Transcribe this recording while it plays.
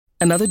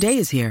Another day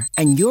is here,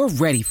 and you're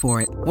ready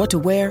for it. What to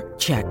wear?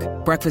 Check.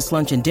 Breakfast,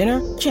 lunch, and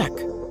dinner? Check.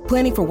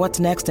 Planning for what's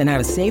next and how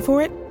to save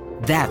for it?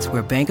 That's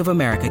where Bank of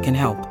America can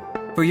help.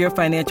 For your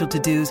financial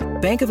to-dos,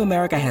 Bank of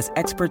America has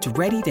experts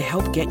ready to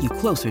help get you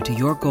closer to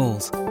your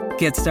goals.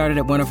 Get started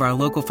at one of our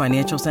local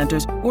financial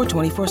centers or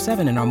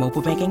 24/7 in our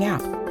mobile banking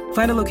app.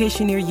 Find a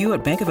location near you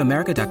at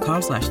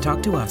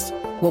bankofamerica.com/talktous.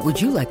 What would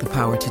you like the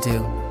power to do?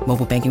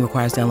 Mobile banking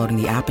requires downloading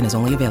the app and is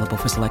only available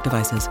for select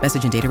devices.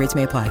 Message and data rates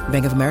may apply.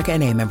 Bank of America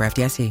N.A., member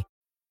FDIC.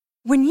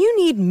 When you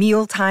need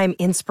mealtime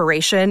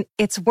inspiration,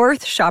 it's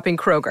worth shopping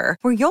Kroger,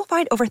 where you'll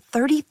find over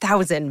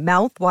 30,000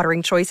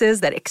 mouth-watering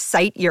choices that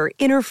excite your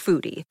inner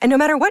foodie. And no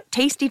matter what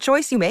tasty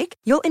choice you make,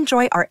 you'll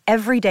enjoy our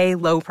everyday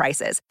low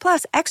prices,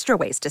 plus extra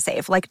ways to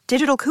save, like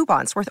digital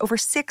coupons worth over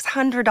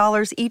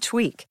 $600 each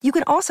week. You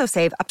can also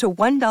save up to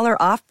 $1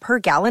 off per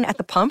gallon at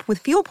the pump with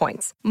fuel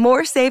points.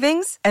 More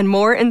savings and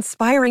more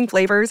inspiring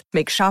flavors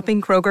make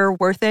shopping Kroger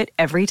worth it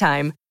every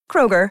time.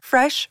 Kroger,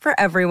 fresh for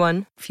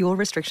everyone. Fuel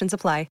restrictions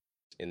apply.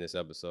 In this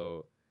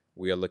episode,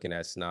 we are looking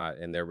at SNOT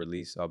and their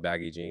release of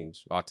Baggy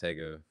Jeans,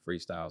 Bottega,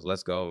 Freestyles.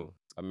 Let's go.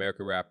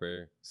 American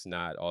rapper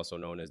SNOT, also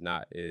known as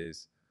Not,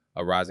 is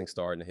a rising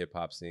star in the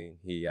hip-hop scene.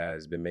 He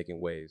has been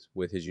making waves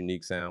with his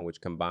unique sound, which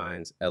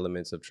combines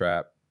elements of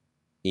trap,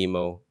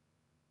 emo,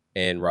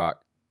 and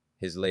rock.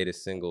 His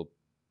latest single,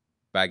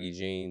 Baggy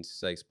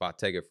Jeans,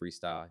 Bottega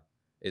Freestyle,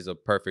 is a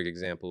perfect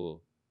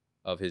example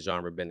of his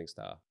genre-bending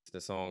style. The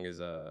song is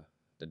the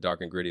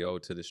dark and gritty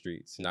ode to the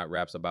streets. SNOT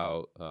raps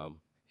about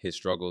his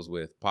struggles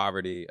with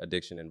poverty,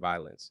 addiction, and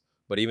violence.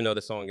 But even though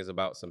the song is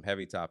about some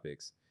heavy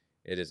topics,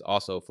 it is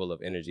also full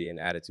of energy and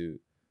attitude.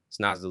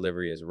 SNOT's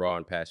delivery is raw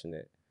and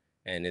passionate,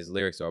 and his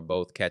lyrics are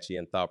both catchy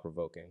and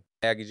thought-provoking.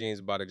 Baggy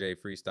Jeans Bottega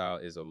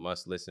Freestyle is a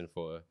must-listen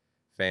for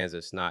fans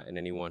of SNOT and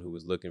anyone who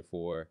is looking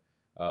for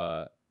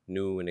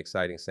new and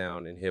exciting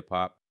sound in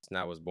hip-hop.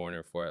 SNOT was born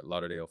in Fort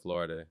Lauderdale,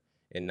 Florida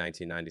in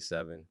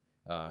 1997.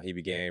 He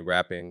began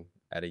rapping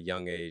at a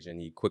young age,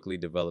 and he quickly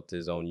developed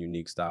his own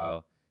unique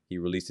style. He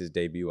released his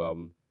debut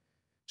album,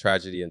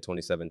 Tragedy, in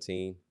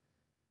 2017.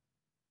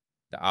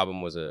 The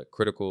album was a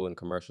critical and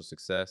commercial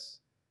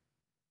success,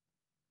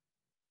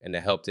 and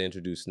it helped to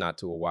introduce SNOT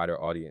to a wider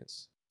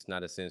audience.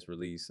 SNOT has since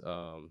released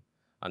a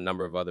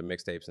number of other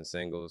mixtapes and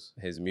singles.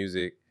 His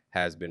music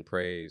has been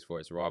praised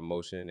for its raw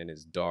emotion and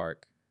its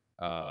dark,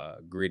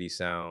 gritty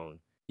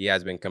sound. He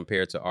has been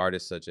compared to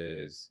artists such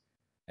as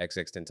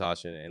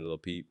XXXTentacion and Lil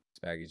Peep.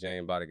 Baggy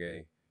Jeans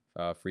Bottega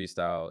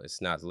Freestyle is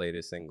SNOT's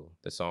latest single.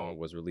 The song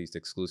was released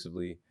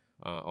exclusively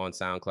on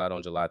SoundCloud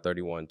on July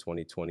 31,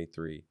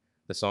 2023.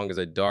 The song is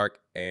a dark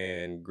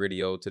and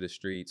gritty ode to the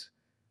streets.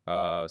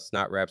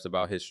 SNOT raps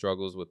about his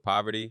struggles with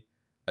poverty,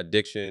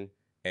 addiction,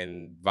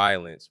 and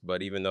violence.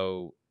 But even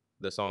though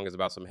the song is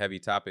about some heavy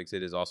topics,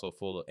 it is also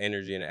full of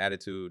energy and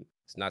attitude.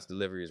 SNOT's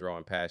delivery is raw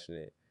and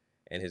passionate,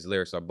 and his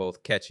lyrics are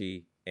both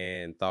catchy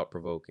and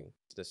thought-provoking.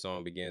 The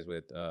song begins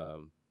with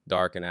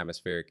dark and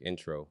atmospheric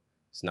intro.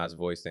 SNOT's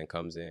voice then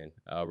comes in,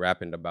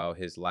 rapping about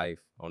his life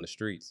on the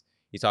streets.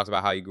 He talks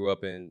about how he grew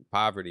up in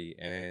poverty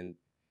and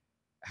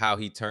how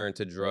he turned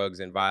to drugs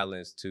and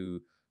violence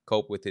to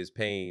cope with his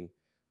pain.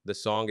 The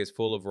song is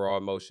full of raw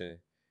emotion,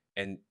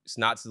 and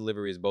SNOT's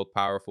delivery is both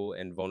powerful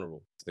and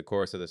vulnerable. The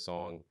chorus of the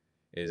song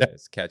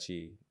is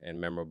catchy and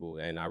memorable,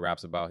 and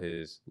raps about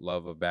his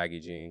love of baggy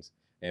jeans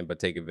and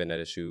Bottega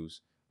Veneta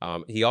shoes.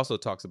 He also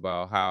talks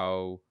about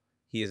how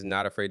he is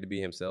not afraid to be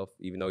himself,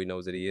 even though he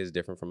knows that he is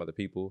different from other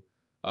people.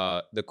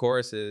 The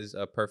chorus is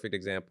a perfect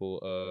example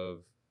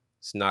of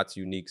SNOT's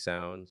unique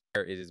sound.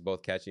 It is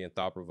both catchy and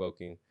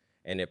thought-provoking,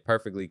 and it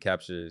perfectly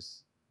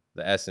captures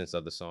the essence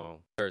of the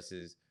song. The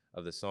verses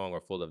of the song are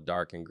full of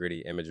dark and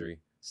gritty imagery.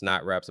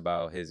 SNOT raps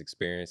about his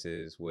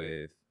experiences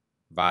with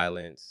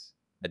violence,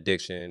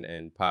 addiction,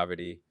 and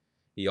poverty.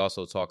 He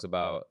also talks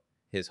about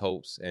his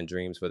hopes and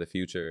dreams for the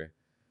future.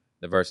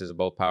 The verses are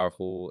both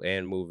powerful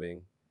and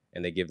moving,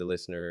 and they give the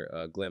listener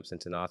a glimpse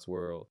into SNOT's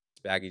world.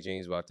 Baggy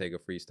Jeans Bottega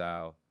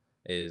Freestyle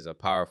is a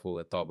powerful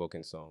and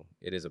thought-provoking song.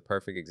 It is a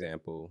perfect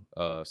example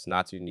of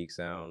SNOT's unique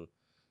sound.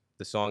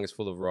 The song is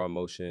full of raw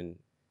emotion,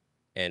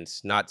 and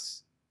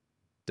SNOT's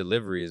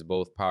delivery is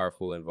both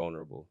powerful and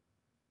vulnerable.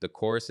 The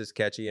chorus is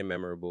catchy and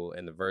memorable,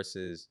 and the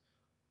verses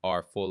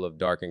are full of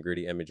dark and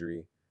gritty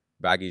imagery.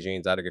 Baggy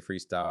Jeans Bottega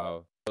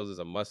Freestyle is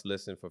a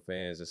must-listen for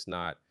fans of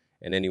SNOT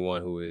and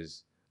anyone who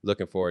is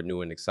looking for a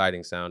new and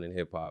exciting sound in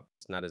hip-hop.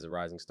 SNOT is a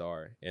rising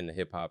star in the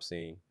hip-hop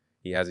scene.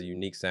 He has a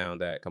unique sound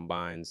that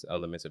combines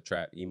elements of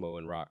trap, emo,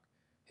 and rock.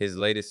 His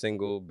latest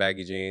single,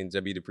 Baggy Jeans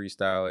Bottega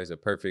Freestyle, is a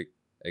perfect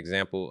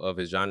example of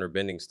his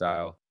genre-bending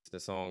style. The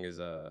song is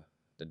the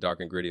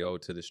dark and gritty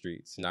ode to the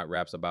streets. SNOT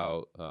raps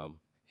about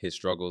his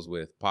struggles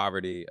with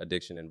poverty,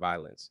 addiction, and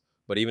violence.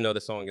 But even though the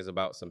song is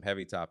about some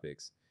heavy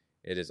topics,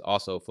 it is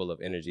also full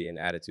of energy and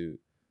attitude.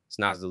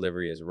 SNOT's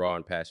delivery is raw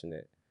and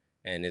passionate,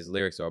 and his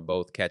lyrics are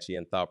both catchy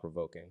and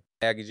thought-provoking.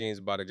 Baggy Jeans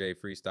Bottega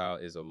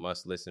Freestyle is a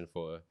must-listen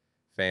for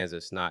fans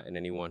of SNOT and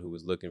anyone who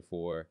is looking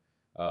for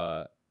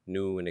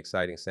new and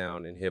exciting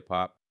sound in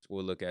hip-hop.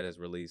 We'll look at his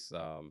release,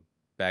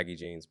 Baggy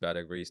Jeans,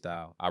 Better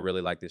Freestyle. I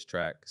really like this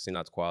track.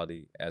 SNOT's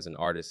quality as an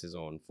artist is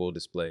on full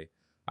display.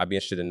 I'd be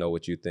interested to know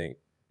what you think.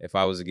 If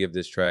I was to give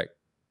this track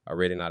a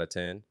rating out of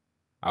 10,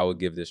 I would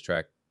give this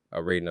track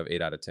a rating of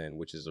 8 out of 10,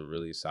 which is a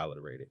really solid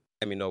rating.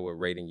 Let me know what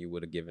rating you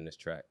would have given this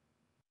track.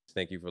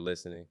 Thank you for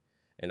listening,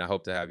 and I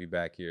hope to have you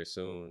back here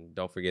soon.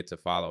 Don't forget to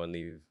follow and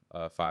leave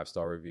a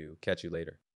 5-star review. Catch you later.